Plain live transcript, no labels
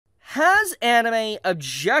Has anime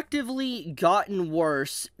objectively gotten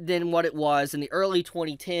worse than what it was in the early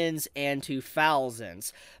 2010s and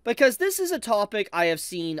 2000s? Because this is a topic I have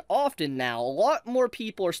seen often now. A lot more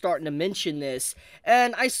people are starting to mention this,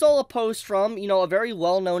 and I saw a post from, a very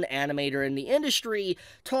well-known animator in the industry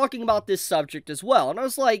talking about this subject as well. And I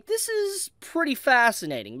was like, this is pretty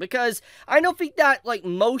fascinating, because I don't think that,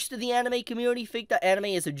 most of the anime community think that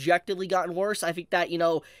anime has objectively gotten worse. I think that,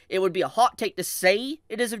 it would be a hot take to say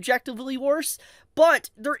it is objectively worse,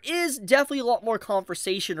 but there is definitely a lot more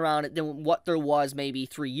conversation around it than what there was maybe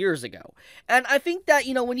 3 years ago. And I think that,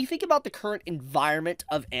 when you think about the current environment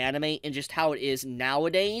of anime and just how it is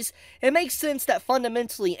nowadays, it makes sense that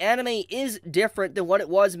fundamentally anime is different than what it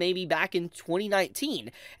was maybe back in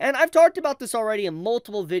 2019. And I've talked about this already in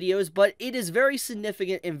multiple videos, but it is very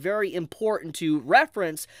significant and very important to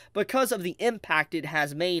reference because of the impact it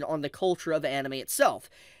has made on the culture of anime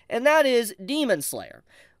itself. And that is Demon Slayer.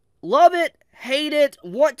 Love it, hate it,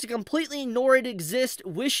 want to completely ignore it exist,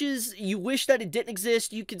 you wish that it didn't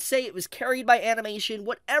exist, you can say it was carried by animation,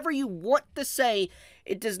 whatever you want to say,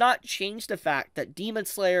 it does not change the fact that Demon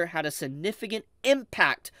Slayer had a significant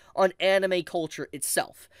impact on anime culture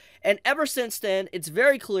itself. And ever since then, it's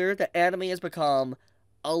very clear that anime has become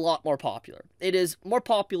a lot more popular. It is more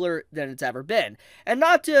popular than it's ever been. And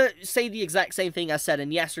not to say the exact same thing I said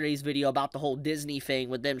in yesterday's video about the whole Disney thing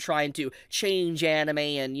with them trying to change anime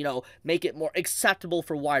and, make it more acceptable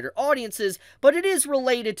for wider audiences, but it is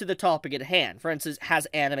related to the topic at hand. For instance, has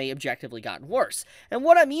anime objectively gotten worse? And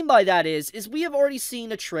what I mean by that is we have already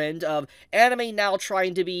seen a trend of anime now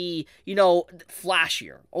trying to be,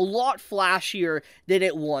 flashier. A lot flashier than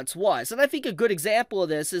it once was. And I think a good example of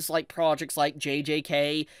this is projects like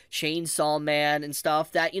JJK, Chainsaw Man, and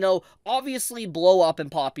stuff that, obviously blow up in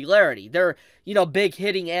popularity. They're, big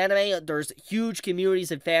hitting anime, there's huge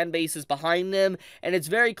communities and fan bases behind them, and it's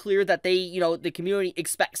very clear that they, the community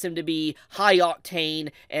expects them to be high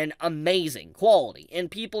octane and amazing quality,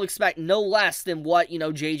 and people expect no less than what,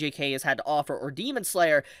 JJK has had to offer, or Demon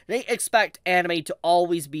Slayer. They expect anime to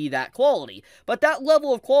always be that quality. But that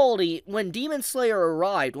level of quality, when Demon Slayer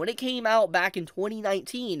arrived, when it came out back in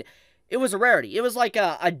 2019, it was a rarity. It was like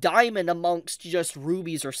a diamond amongst just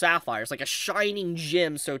rubies or sapphires, like a shining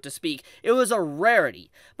gem, so to speak. It was a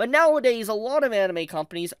rarity. But nowadays, a lot of anime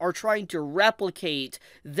companies are trying to replicate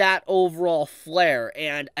that overall flair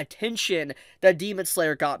and attention that Demon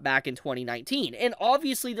Slayer got back in 2019. And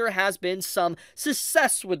obviously, there has been some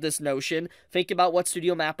success with this notion. Think about what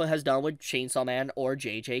Studio Mappa has done with Chainsaw Man or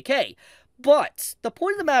JJK. But the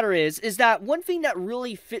point of the matter is that one thing that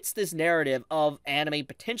really fits this narrative of anime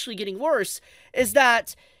potentially getting worse is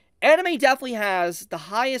that anime definitely has the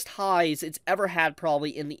highest highs it's ever had probably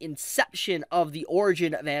in the inception of the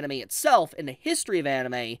origin of anime itself, in the history of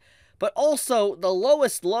anime, but also the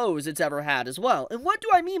lowest lows it's ever had as well. And what do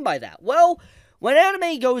I mean by that? Well, when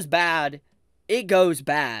anime goes bad, it goes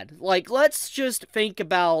bad. Let's just think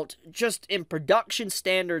about just in production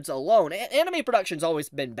standards alone. Anime production's always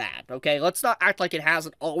been bad, okay? Let's not act like it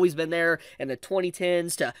hasn't always been there in the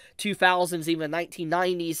 2010s to 2000s, even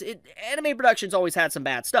 1990s. Anime production's always had some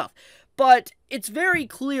bad stuff. But it's very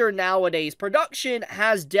clear nowadays, production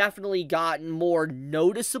has definitely gotten more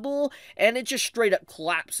noticeable, and it just straight up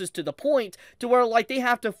collapses to the point to where, they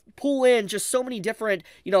have to pull in just so many different,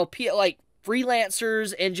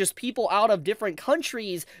 freelancers and just people out of different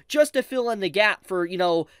countries just to fill in the gap for,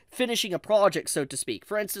 finishing a project, so to speak.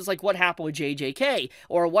 For instance, what happened with JJK,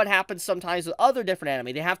 or what happens sometimes with other different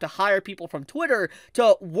anime. They have to hire people from Twitter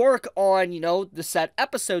to work on, the set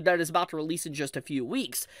episode that is about to release in just a few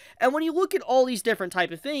weeks. And when you look at all these different type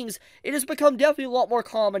of things, it has become definitely a lot more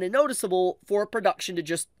common and noticeable for production to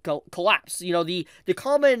just collapse. The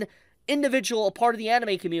common individual, a part of the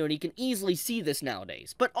anime community, can easily see this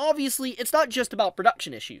nowadays. But obviously, it's not just about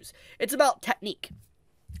production issues. It's about technique.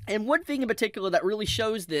 And one thing in particular that really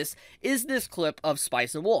shows this is this clip of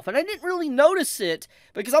Spice and Wolf. And I didn't really notice it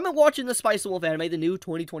because I've been watching the Spice and Wolf anime, the new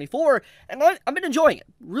 2024, and I've been enjoying it,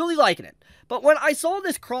 really liking it. But when I saw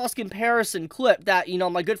this cross-comparison clip that,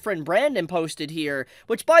 my good friend Brandon posted here,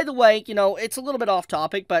 which, by the way, it's a little bit off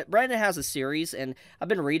topic, but Brandon has a series, and I've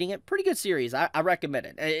been reading it. Pretty good series. I recommend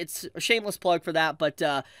it. It's a shameless plug for that, but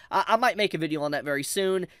I might make a video on that very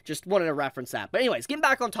soon. Just wanted to reference that. But anyways, getting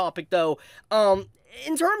back on topic, though,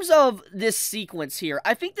 in terms of this sequence here,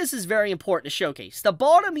 I think this is very important to showcase. The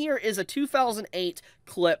bottom here is a 2008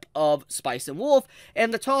 clip of Spice and Wolf,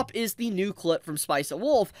 and the top is the new clip from Spice and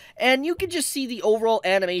Wolf, and you can just see the overall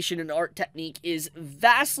animation and art technique is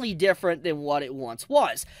vastly different than what it once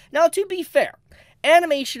was. Now, to be fair,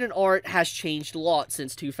 animation and art has changed a lot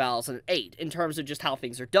since 2008 in terms of just how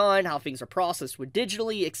things are done, how things are processed with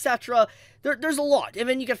digitally, etc. There's a lot. And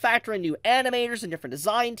then you can factor in new animators and different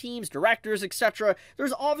design teams, directors, etc.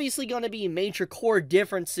 There's obviously going to be major core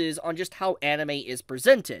differences on just how anime is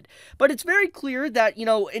presented. But it's very clear that,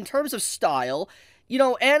 in terms of style,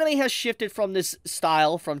 anime has shifted from this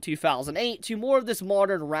style from 2008 to more of this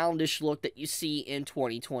modern roundish look that you see in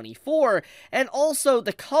 2024, and also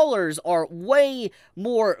the colors are way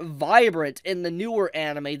more vibrant in the newer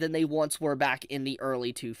anime than they once were back in the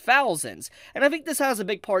early 2000s, and I think this has a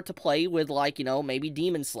big part to play with, maybe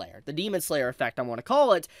Demon Slayer, the Demon Slayer effect I want to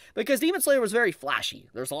call it, because Demon Slayer was very flashy,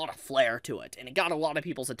 there's a lot of flair to it, and it got a lot of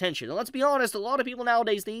people's attention, and let's be honest, a lot of people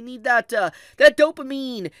nowadays, they need that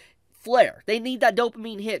dopamine flair. They need that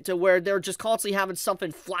dopamine hit to where they're just constantly having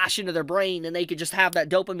something flash into their brain and they could just have that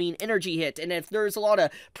dopamine energy hit. And if there's a lot of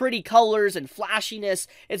pretty colors and flashiness,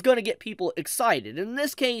 it's going to get people excited. In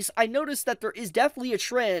this case, I noticed that there is definitely a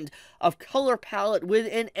trend of color palette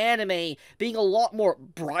within anime being a lot more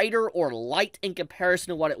brighter or light in comparison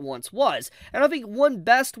to what it once was. And I think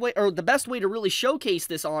the best way to really showcase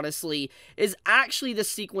this, honestly, is actually the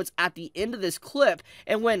sequence at the end of this clip.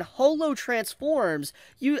 And when Holo transforms,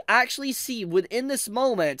 you actually see within this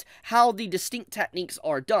moment how the distinct techniques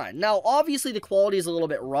are done. Now, obviously, the quality is a little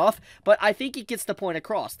bit rough, but I think it gets the point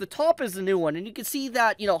across. The top is the new one, and you can see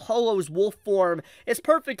that, Holo's wolf form is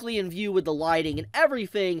perfectly in view with the lighting and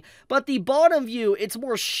everything, but the bottom view, it's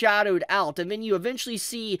more shadowed out, and then you eventually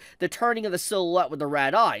see the turning of the silhouette with the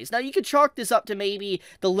red eyes. Now, you could chalk this up to maybe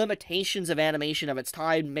the limitations of animation of its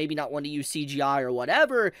time, maybe not wanting to use CGI or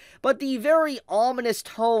whatever, but the very ominous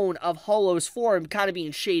tone of Holo's form kind of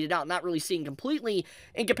being shaded out, not really seeing completely,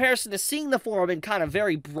 in comparison to seeing the form in kind of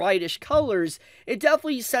very brightish colors, it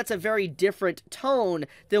definitely sets a very different tone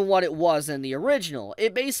than what it was in the original.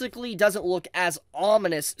 It basically doesn't look as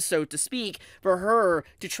ominous, so to speak, for her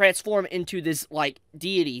to transform into this,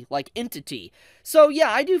 deity, entity. So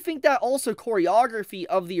yeah, I do think that also choreography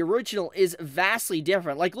of the original is vastly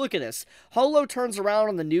different. Look at this. Holo turns around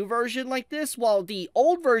on the new version like this, while the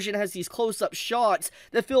old version has these close-up shots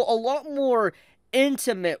that feel a lot more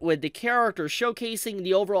intimate with the character, showcasing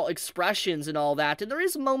the overall expressions and all that, and there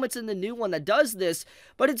is moments in the new one that does this,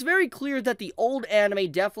 but it's very clear that the old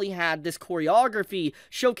anime definitely had this choreography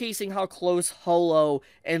showcasing how close Holo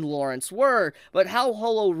and Lawrence were, but how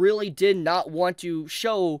Holo really did not want to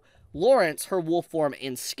show Lawrence her wolf form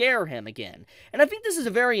and scare him again. And I think this is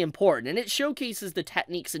very important, and it showcases the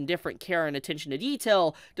techniques and different care and attention to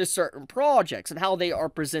detail to certain projects and how they are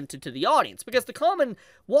presented to the audience, because the common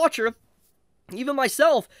watcher, even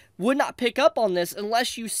myself, would not pick up on this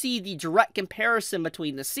unless you see the direct comparison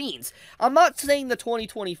between the scenes. I'm not saying the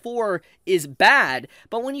 2024 is bad,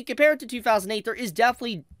 but when you compare it to 2008, there is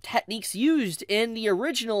definitely techniques used in the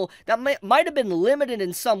original that might have been limited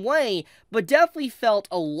in some way, but definitely felt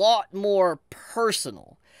a lot more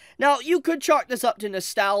personal. Now, you could chalk this up to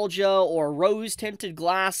nostalgia or rose-tinted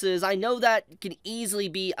glasses. I know that can easily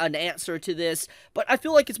be an answer to this, but I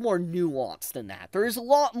feel like it's more nuanced than that. There is a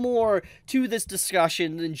lot more to this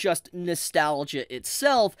discussion than just nostalgia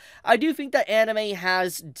itself. I do think that anime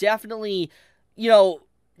has definitely,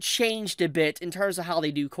 changed a bit in terms of how they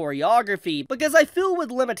do choreography, because I feel with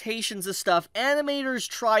limitations of stuff, animators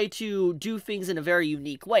try to do things in a very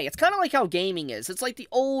unique way. It's kind of like how gaming is. It's like the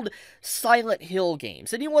old Silent Hill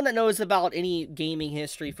games. Anyone that knows about any gaming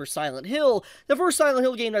history for Silent Hill, the first Silent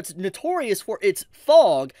Hill game that's notorious for its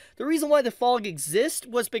fog, the reason why the fog exists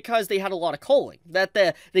was because they had a lot of culling, that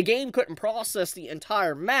the game couldn't process the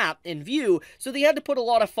entire map in view, so they had to put a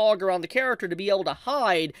lot of fog around the character to be able to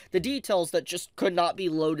hide the details that just could not be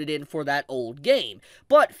loaded in for that old game.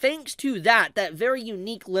 But thanks to that very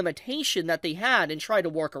unique limitation that they had and tried to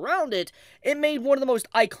work around it, it made one of the most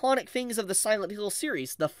iconic things of the Silent Hill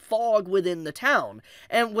series, the fog within the town.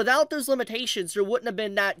 And without those limitations, there wouldn't have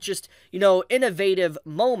been that just, innovative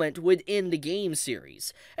moment within the game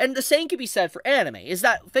series. And the same could be said for anime, is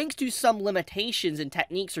that thanks to some limitations and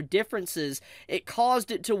techniques or differences, it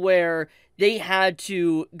caused it to where they had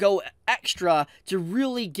to go extra to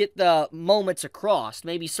really get the moments across,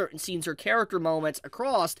 maybe certain scenes or character moments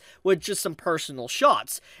across with just some personal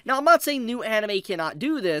shots. Now, I'm not saying new anime cannot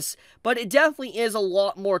do this, but it definitely is a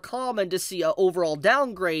lot more common to see an overall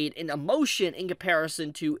downgrade in emotion in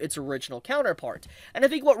comparison to its original counterpart. And I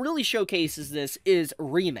think what really showcases this is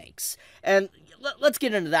remakes. And let's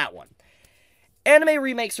get into that one. Anime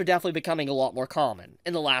remakes are definitely becoming a lot more common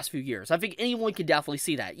in the last few years. I think anyone can definitely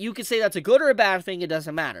see that. You could say that's a good or a bad thing, it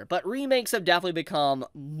doesn't matter. But remakes have definitely become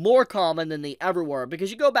more common than they ever were. Because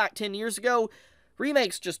you go back 10 years ago,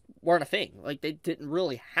 remakes just weren't a thing. Like, they didn't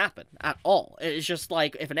really happen at all. It's just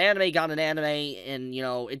like, if an anime got an anime and, you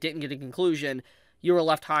know, it didn't get a conclusion, you were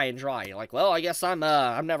left high and dry. You're like, well, I guess I'm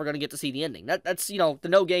never going to get to see the ending. That's, you know, the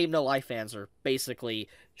No Game, No Life fans are basically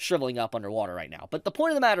shriveling up underwater right now. But the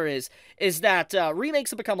point of the matter is that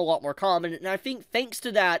remakes have become a lot more common, and I think thanks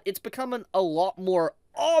to that, it's becoming a lot more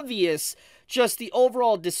obvious just the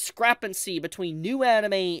overall discrepancy between new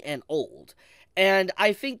anime and old. And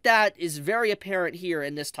I think that is very apparent here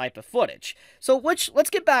in this type of footage. So let's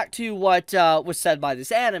get back to what was said by this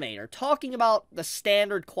animator, talking about the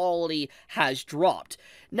standard quality has dropped.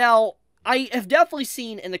 Now, I have definitely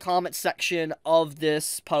seen in the comments section of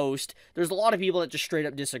this post, there's a lot of people that just straight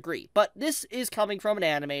up disagree. But this is coming from an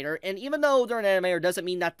animator, and even though they're an animator doesn't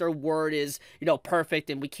mean that their word is, you know, perfect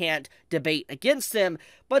and we can't debate against them.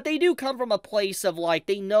 But they do come from a place of, like,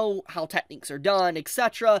 they know how techniques are done,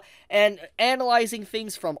 etc. And analyzing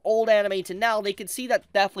things from old anime to now, they can see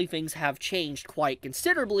that definitely things have changed quite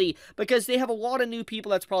considerably, because they have a lot of new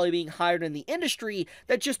people that's probably being hired in the industry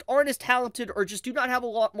that just aren't as talented or just do not have a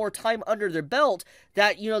lot more time under their belt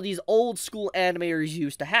that, you know, these old school animators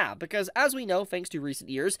used to have. Because as we know, thanks to recent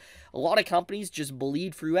years, a lot of companies just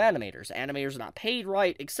bleed through animators. Animators are not paid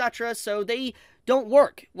right, etc. So they don't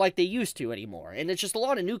work like they used to anymore. And it's just a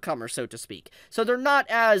lot of newcomers, so to speak. So they're not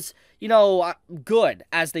as, you know, good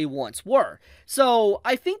as they once were. So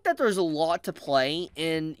I think that there's a lot to play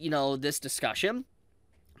in, you know, this discussion.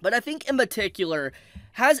 But I think in particular,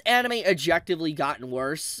 has anime objectively gotten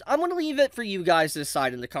worse? I'm going to leave it for you guys to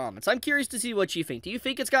decide in the comments. I'm curious to see what you think. Do you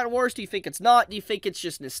think it's gotten worse? Do you think it's not? Do you think it's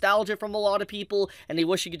just nostalgia from a lot of people and they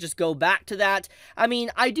wish you could just go back to that? I mean,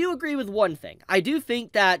 I do agree with one thing. I do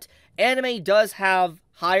think that anime does have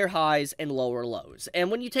higher highs and lower lows.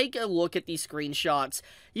 And when you take a look at these screenshots,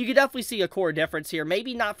 you can definitely see a core difference here.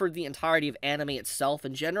 Maybe not for the entirety of anime itself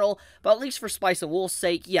in general, but at least for Spice and Wolf's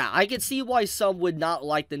sake, yeah, I can see why some would not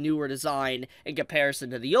like the newer design in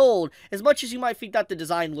comparison to the old. As much as you might think that the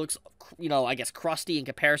design looks, you know, I guess crusty in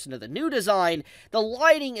comparison to the new design, the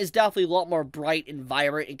lighting is definitely a lot more bright and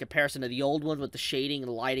vibrant in comparison to the old one, with the shading and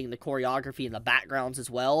the lighting and the choreography and the backgrounds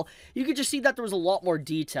as well. You could just see that there was a lot more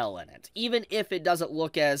detail in it, even if it doesn't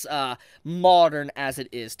look as modern as it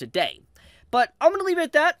is today. But I'm going to leave it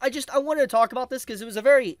at that. I wanted to talk about this because it was a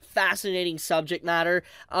very fascinating subject matter.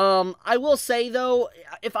 I will say, though,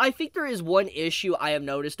 if I think there is one issue I have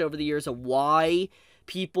noticed over the years of why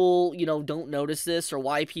people, you know, don't notice this, or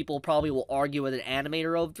why people probably will argue with an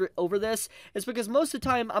animator over this, is because most of the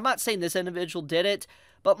time, I'm not saying this individual did it,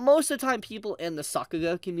 but most of the time people in the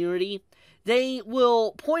Sakuga community, they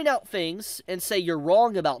will point out things and say you're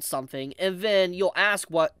wrong about something, and then you'll ask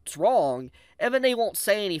what's wrong, and then they won't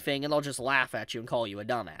say anything, and they'll just laugh at you and call you a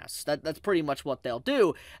dumbass. That's pretty much what they'll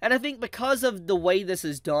do. And I think because of the way this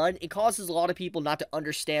is done, it causes a lot of people not to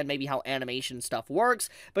understand maybe how animation stuff works,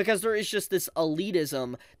 because there is just this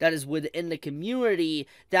elitism that is within the community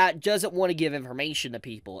that doesn't want to give information to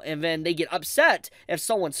people. And then they get upset if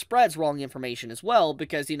someone spreads wrong information as well,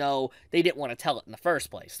 because, you know, they didn't want to tell it in the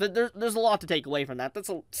first place. There's a lot to take away from that. That's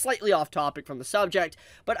a slightly off topic from the subject,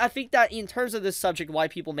 but I think that in terms of this subject, why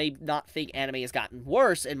people may not think anime has gotten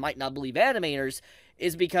worse and might not believe animators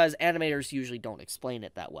is because animators usually don't explain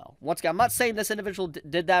it that well. Once again, I'm not saying this individual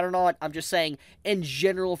did that or not. I'm just saying, in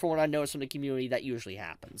general, from what I noticed from the community, that usually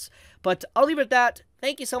happens. But I'll leave it at that.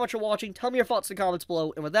 Thank you so much for watching. Tell me your thoughts in the comments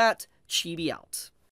below. And with that, Chibi out.